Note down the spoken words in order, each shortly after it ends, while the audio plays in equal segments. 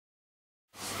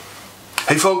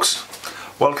Hey folks,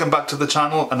 welcome back to the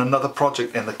channel and another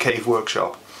project in the cave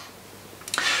workshop.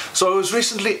 So I was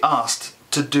recently asked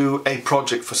to do a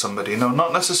project for somebody. Now,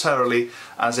 not necessarily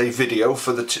as a video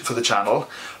for the channel,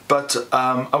 but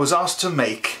I was asked to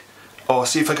make, or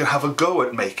see if I could have a go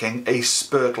at making, a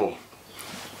spurtle.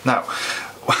 Now,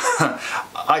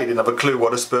 I didn't have a clue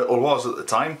what a spurtle was at the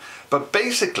time, but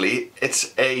basically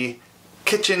it's a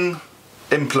kitchen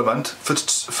implement for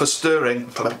stirring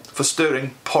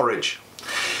porridge.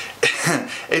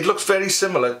 It looks very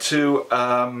similar to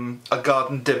a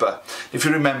garden dibber. If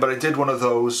you remember, I did one of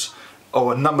those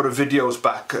a number of videos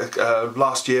back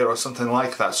last year or something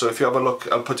like that. So if you have a look,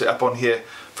 I'll put it up on here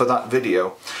for that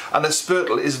video. And the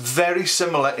spurtle is very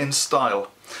similar in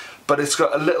style, but it's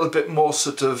got a little bit more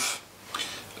sort of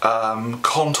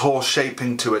contour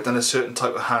shaping to it than a certain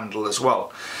type of handle as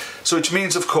well. So which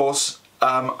means, of course,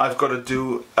 I've got to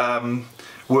do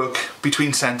work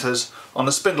between centres on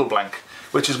a spindle blank,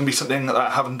 which is going to be something that I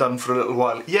haven't done for a little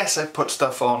while. Yes, I've put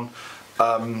stuff on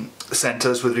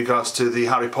centres with regards to the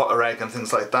Harry Potter egg and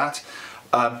things like that,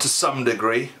 to some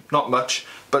degree, not much,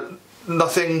 but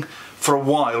nothing for a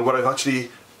while where I've actually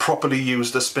properly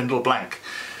used a spindle blank.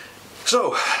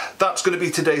 So that's going to be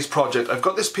today's project. I've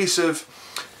got this piece of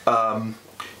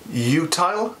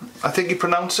Utile, I think you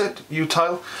pronounce it,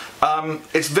 Utile.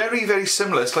 It's very, very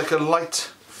similar. It's like a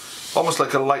light, almost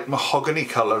like a light mahogany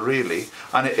colour really,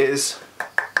 and it is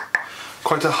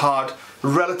quite a hard,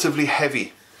 relatively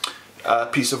heavy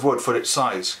piece of wood for its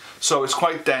size. So it's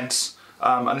quite dense,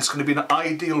 and it's going to be an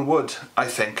ideal wood, I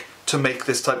think, to make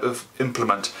this type of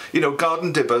implement. You know,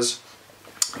 garden dibbers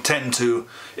tend to,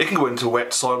 it can go into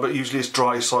wet soil, but usually it's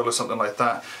dry soil or something like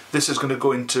that. This is going to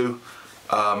go into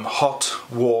hot,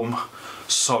 warm,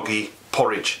 soggy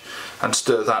porridge and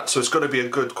stir that. So it's got to be a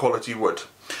good quality wood.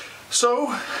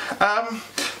 So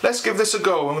let's give this a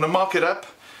go. I'm going to mark it up,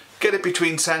 get it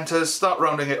between centres, start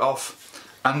rounding it off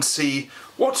and see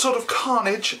what sort of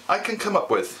carnage I can come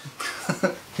up with.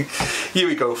 Here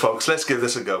we go folks, let's give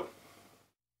this a go.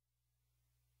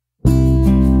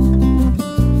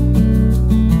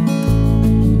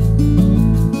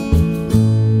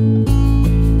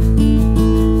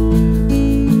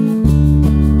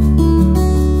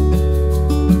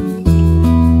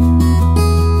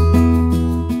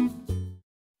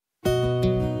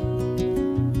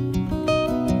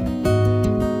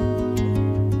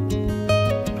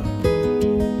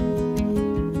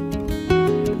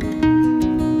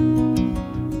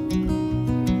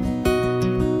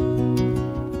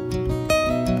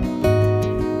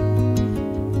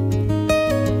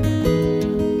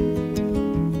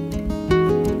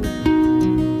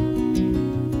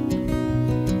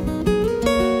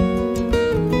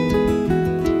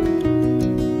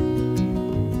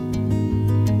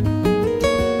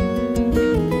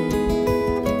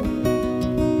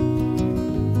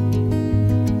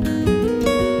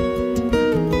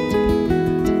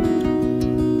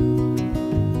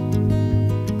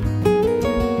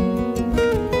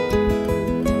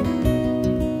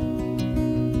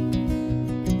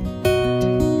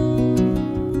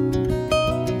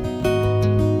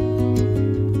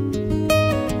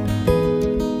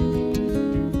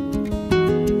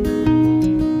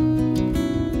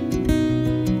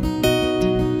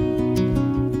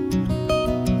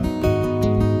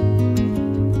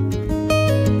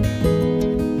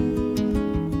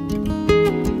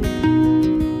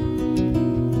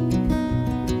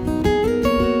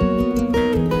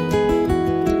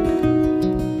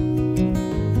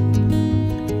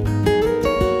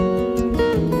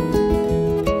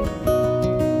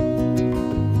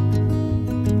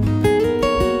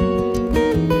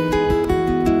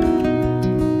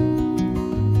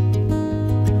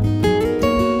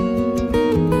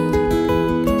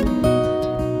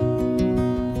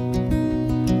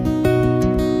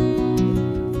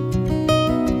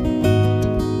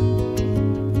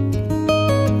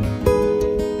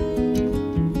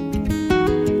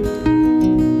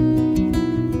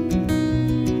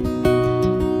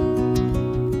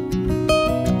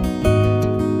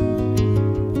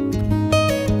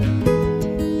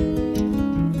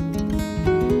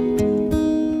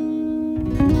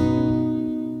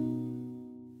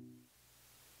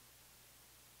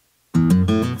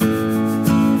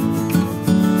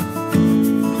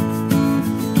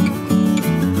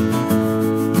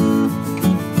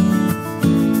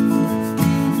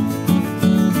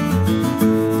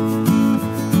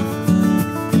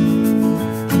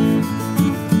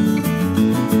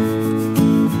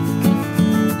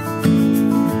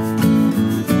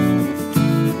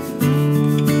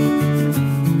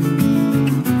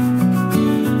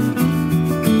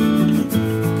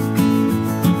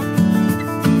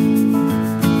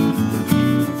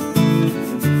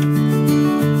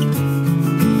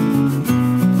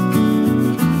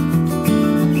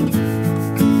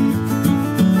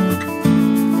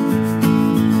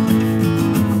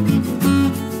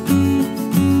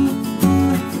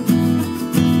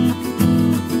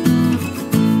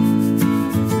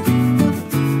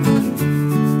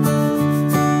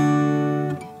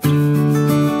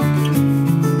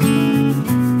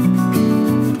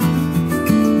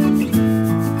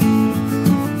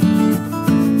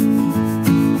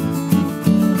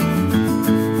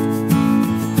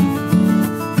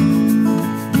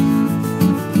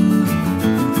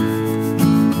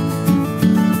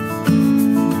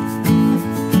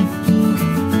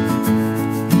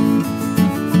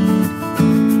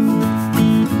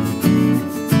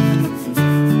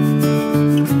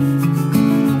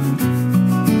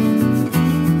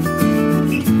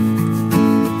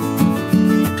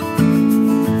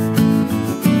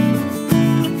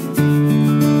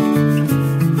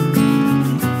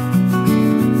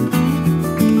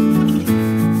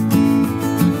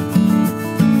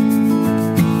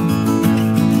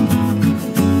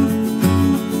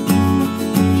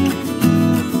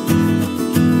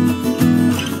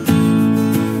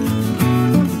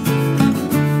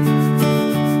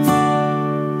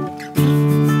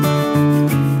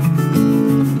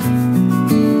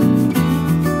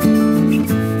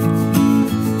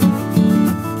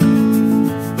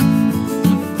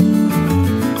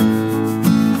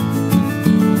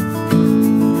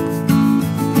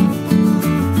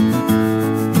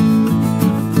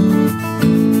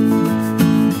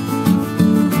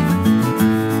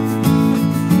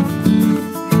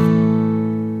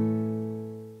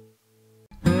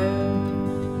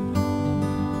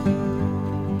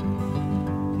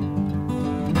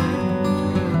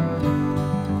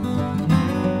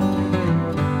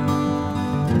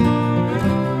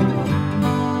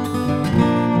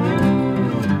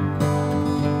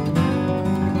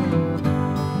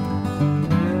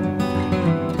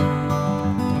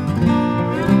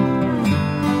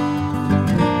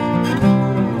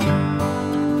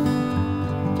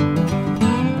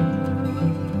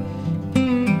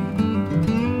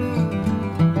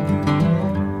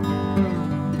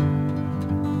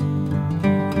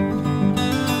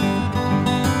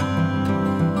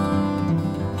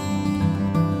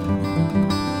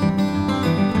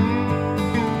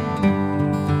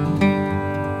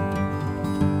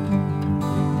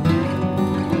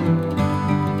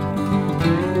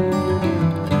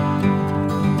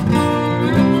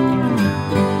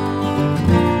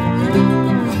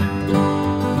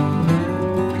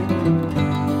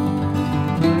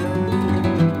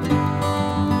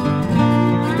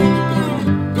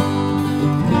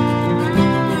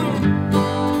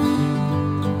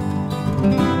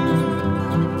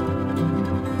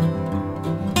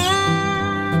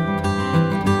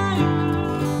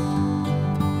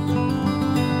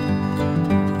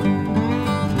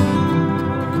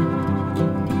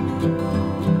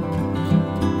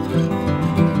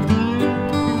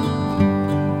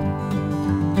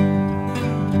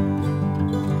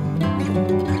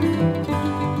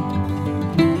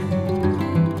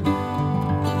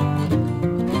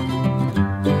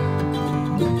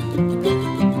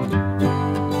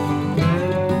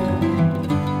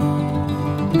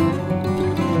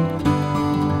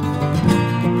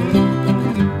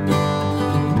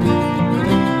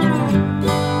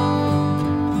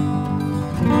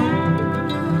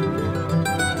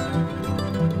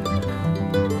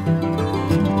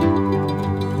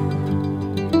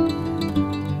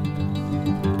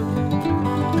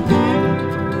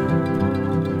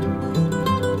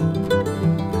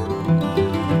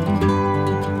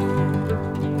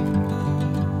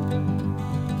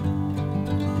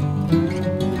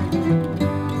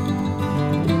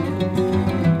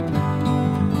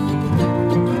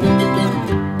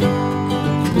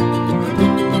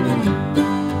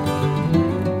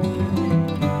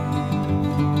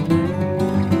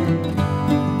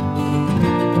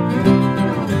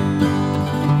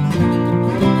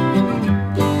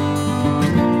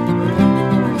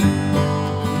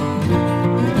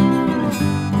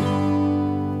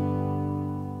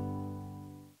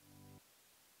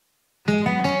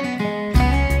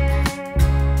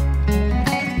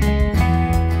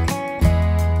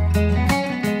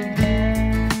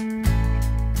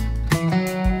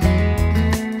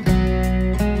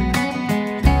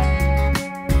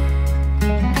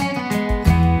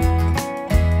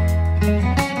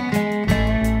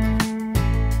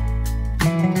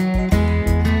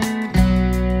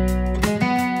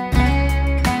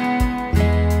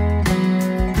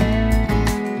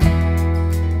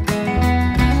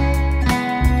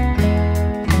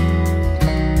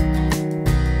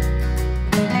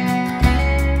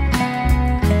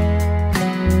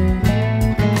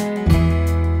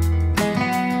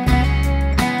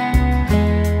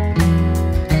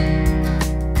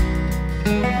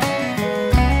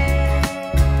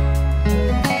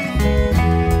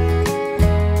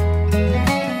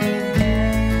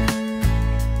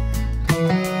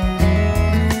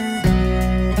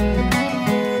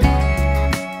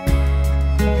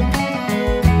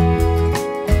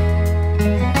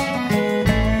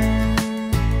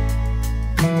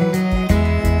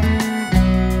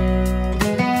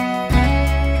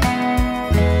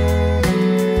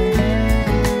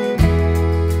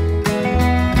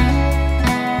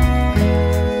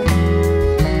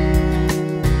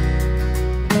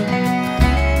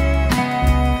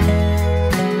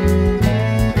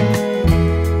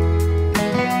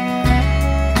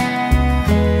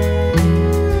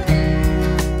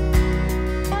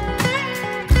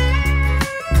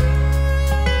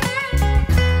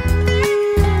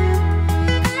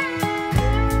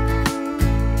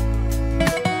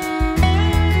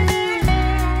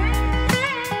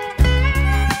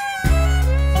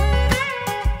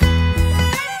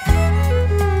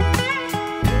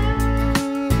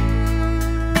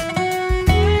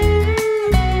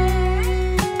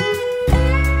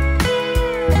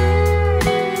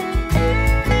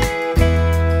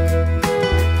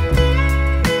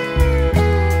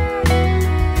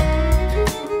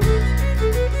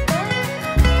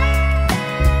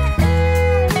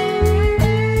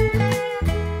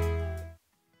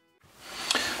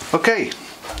 Okay,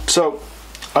 so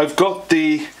I've got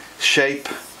the shape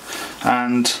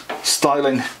and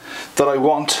styling that I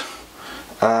want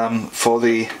for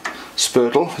the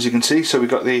Spurtle, as you can see. So we've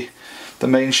got the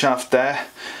main shaft there,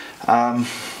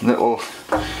 little,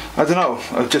 I don't know,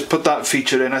 I've just put that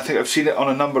feature in. I think I've seen it on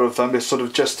a number of them. It's sort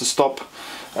of just to stop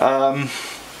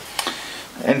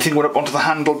anything going up onto the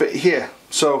handle bit here.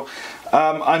 So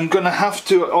I'm going to have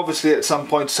to obviously at some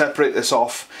point separate this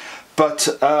off, but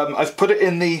I've put it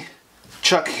in the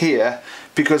chuck here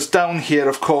because down here,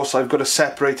 of course, I've got to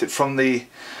separate it from the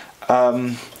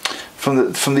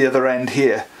other end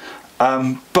here.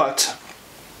 But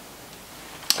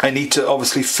I need to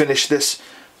obviously finish this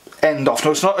end off.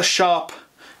 Now, it's not a sharp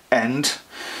end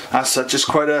as such, it's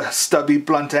quite a stubby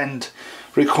blunt end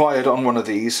required on one of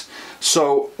these.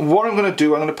 So what I'm going to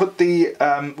do, I'm going to put the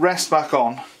rest back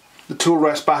on, the tool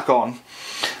rest back on,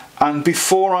 and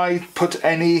before I put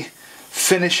any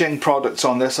finishing products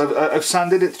on this, I've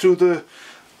sanded it through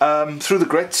the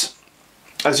grits,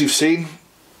 as you've seen.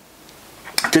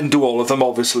 Didn't do all of them,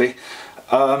 obviously,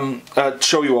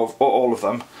 show you all of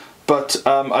them, but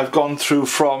I've gone through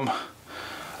from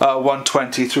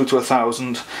 120 through to 1000,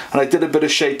 and I did a bit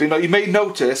of shaping. Now you may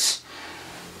notice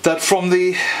that from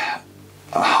the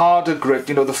harder grit,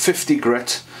 you know, the 50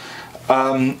 grit,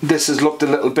 this has looked a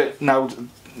little bit now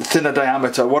thinner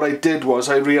diameter. What I did was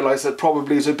I realised that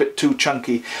probably is a bit too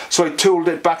chunky, so I tooled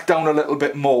it back down a little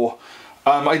bit more.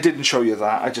 I didn't show you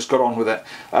that, I just got on with it.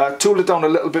 Tooled it down a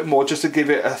little bit more just to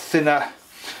give it a thinner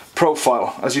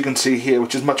profile, as you can see here,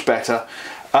 which is much better.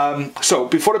 So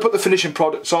before I put the finishing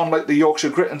products on, like the Yorkshire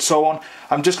grit and so on,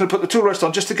 I'm just going to put the tool rest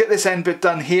on just to get this end bit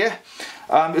done here.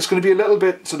 It's going to be a little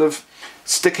bit sort of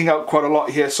sticking out quite a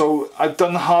lot here, so I've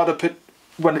done the harder bit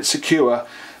when it's secure.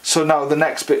 So now the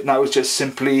next bit now is just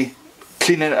simply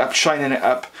cleaning it up, shining it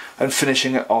up, and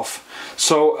finishing it off.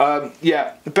 So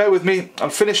yeah, bear with me, I'll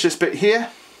finish this bit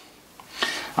here,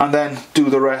 and then do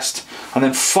the rest, and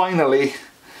then finally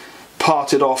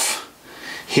part it off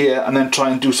here and then try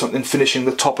and do something finishing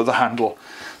the top of the handle.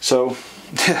 So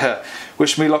yeah,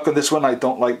 wish me luck on this one. I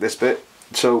don't like this bit,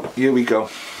 so here we go.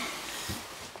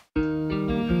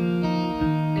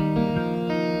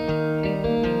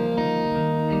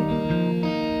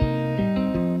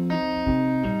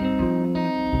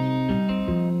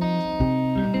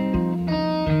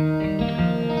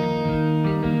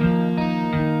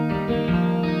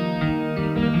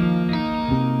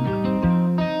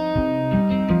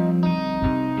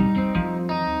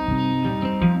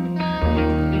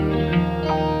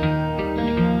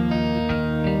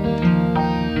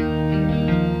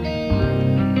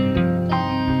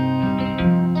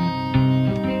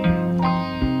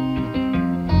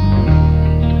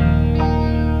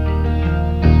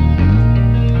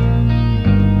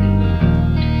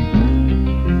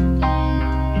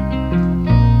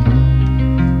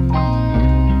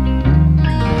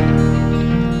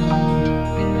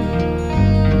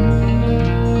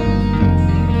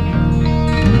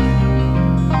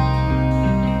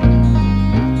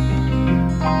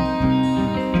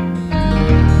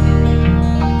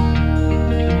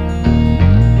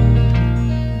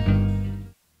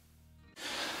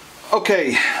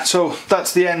 Okay, so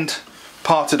that's the end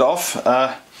parted off.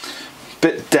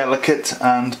 Bit delicate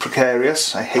and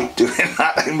precarious. I hate doing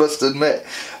that, I must admit.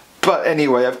 But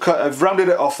anyway, I've rounded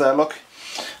it off there, look.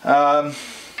 And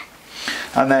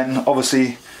then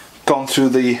obviously gone through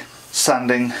the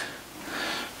sanding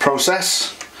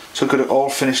process. So got it all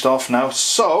finished off now.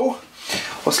 So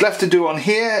what's left to do on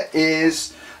here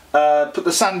is put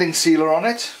the sanding sealer on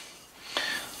it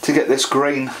to get this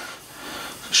grain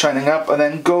shining up, and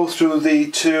then go through the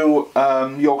two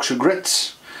Yorkshire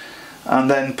grits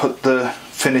and then put the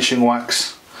finishing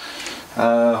wax,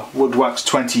 wood wax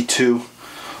 22,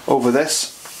 over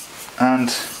this, and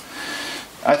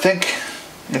I think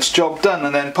it's job done.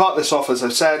 And then part this off, as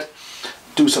I've said,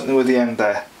 do something with the end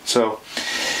there. So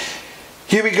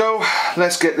here we go,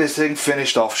 let's get this thing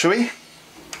finished off, shall we?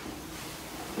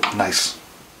 Nice.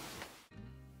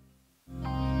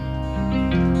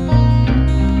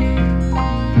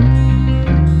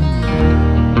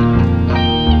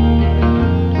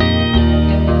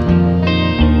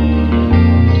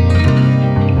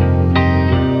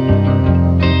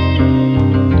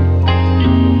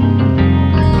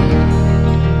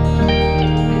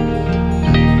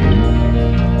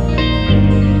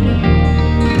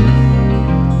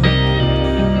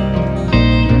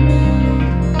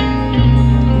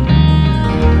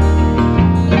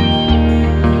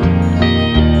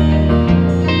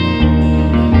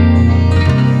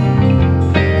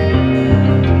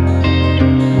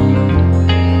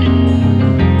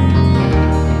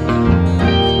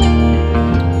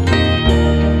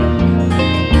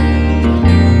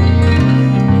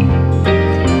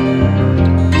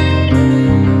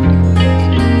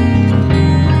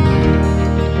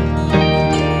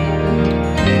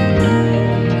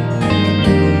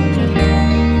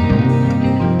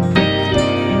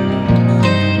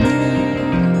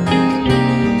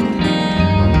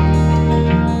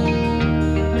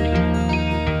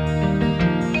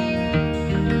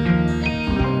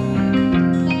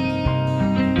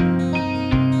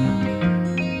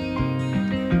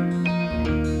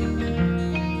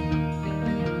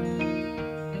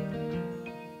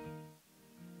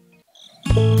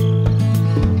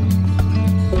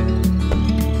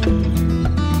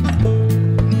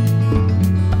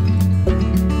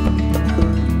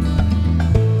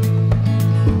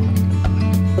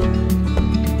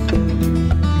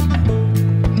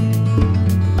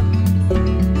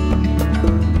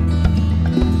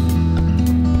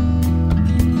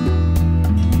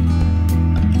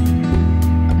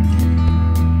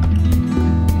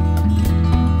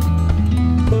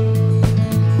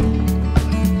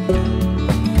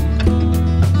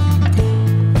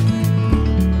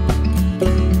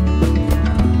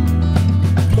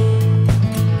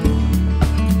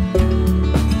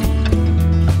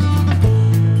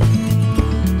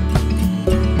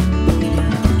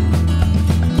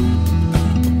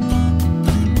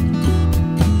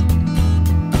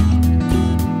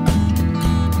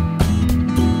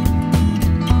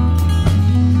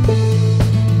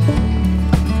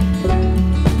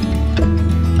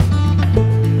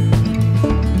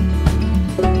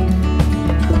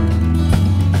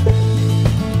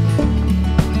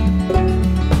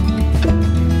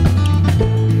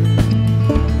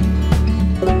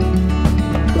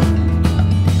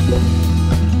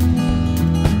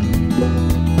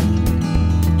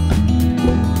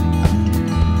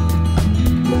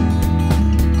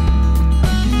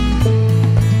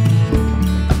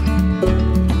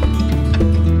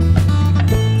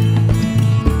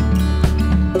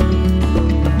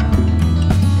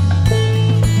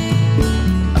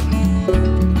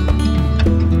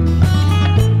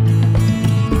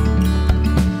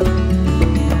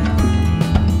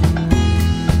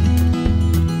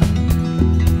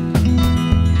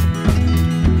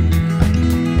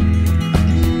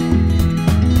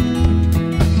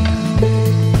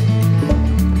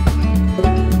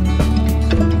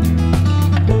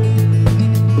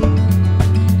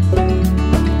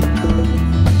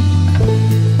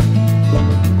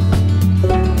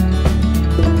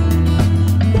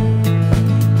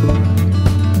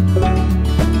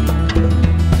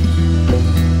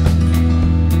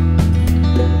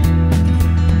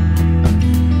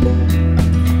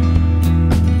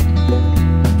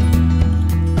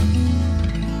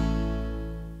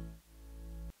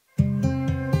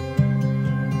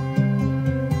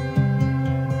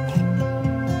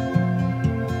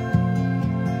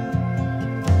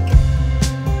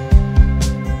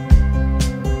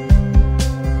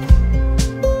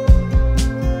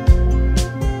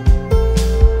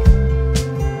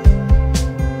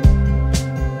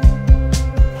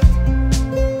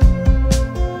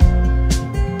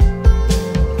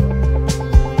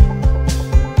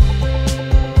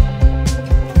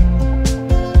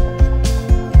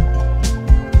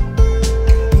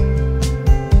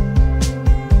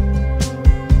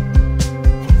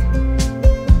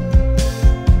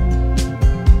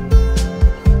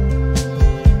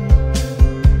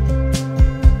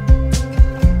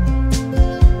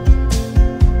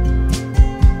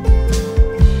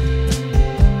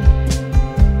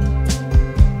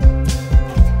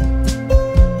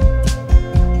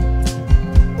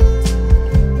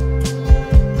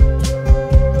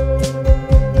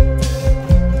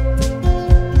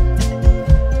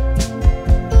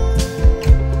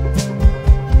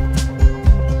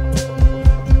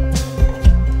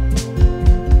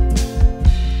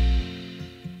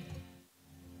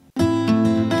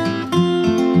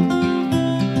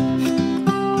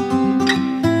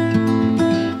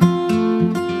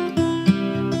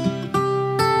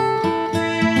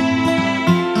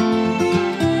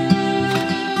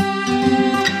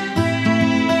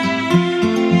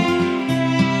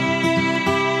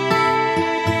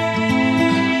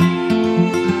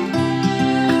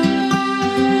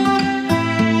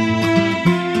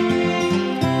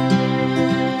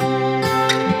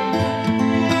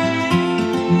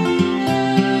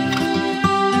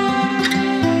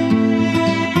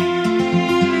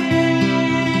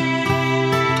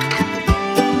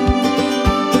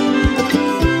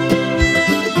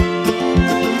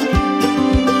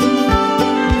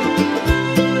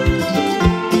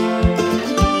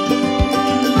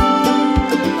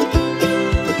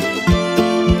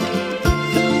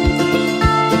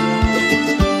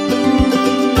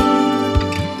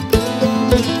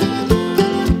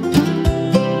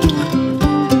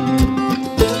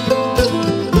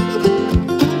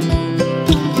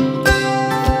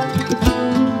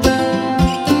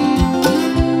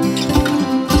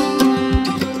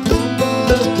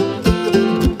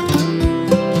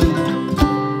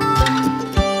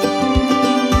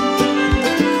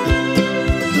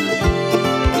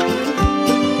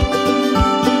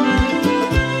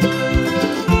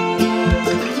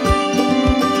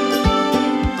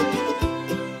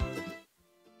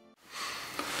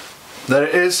 there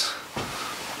it is,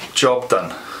 job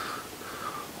done.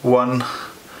 One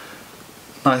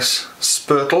nice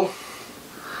spurtle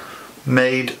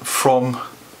made from,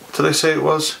 did I say it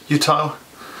was Utile?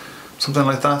 Something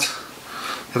like that.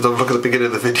 You have to look at the beginning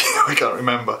of the video, I can't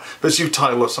remember. But it's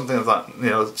Utile or something of that, you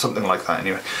know, something like that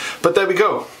anyway. But there we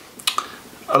go.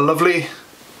 A lovely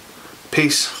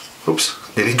piece, oops,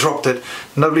 nearly dropped it.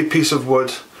 Lovely piece of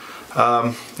wood.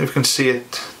 You can see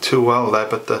it too well there,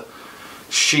 but the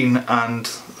sheen and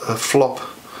the flop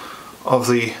of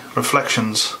the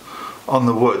reflections on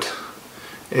the wood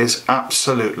is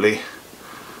absolutely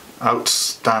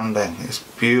outstanding. It's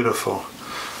beautiful.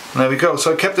 And there we go.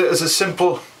 So I kept it as a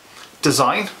simple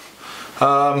design,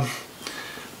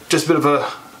 just a bit of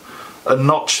a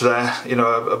notch there, you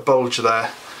know, a bulge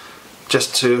there,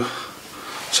 just to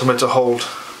somewhere to hold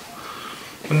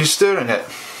when you're stirring it,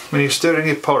 when you're stirring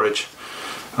your porridge.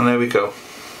 And there we go.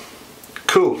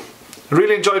 Cool. I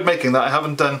really enjoyed making that. I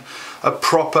haven't done a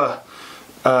proper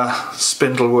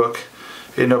spindle work,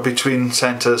 you know, between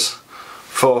centres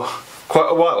for quite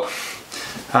a while,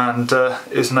 and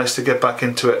it was nice to get back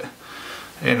into it,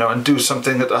 you know, and do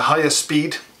something at a higher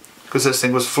speed, because this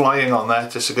thing was flying on there,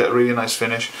 just to get a really nice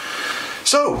finish.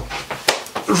 So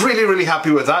really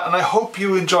happy with that, and I hope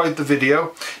you enjoyed the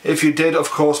video. If you did, of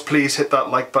course, please hit that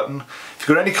like button. If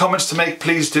you've got any comments to make,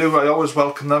 please do. I always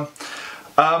welcome them.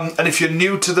 And if you're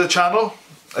new to the channel,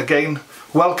 again,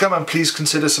 welcome, and please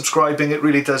consider subscribing. It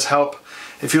really does help.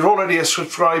 If you're already a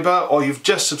subscriber or you've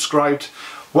just subscribed,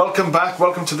 welcome back,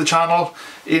 welcome to the channel.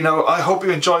 You know, I hope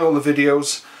you enjoy all the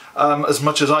videos as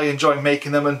much as I enjoy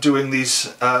making them and doing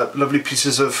these lovely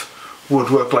pieces of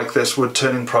woodwork like this, wood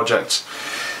turning projects.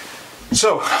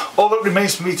 So all that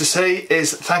remains for me to say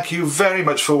is thank you very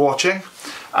much for watching,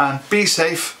 and be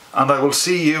safe, and I will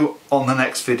see you on the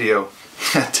next video.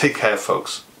 Take care,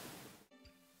 folks.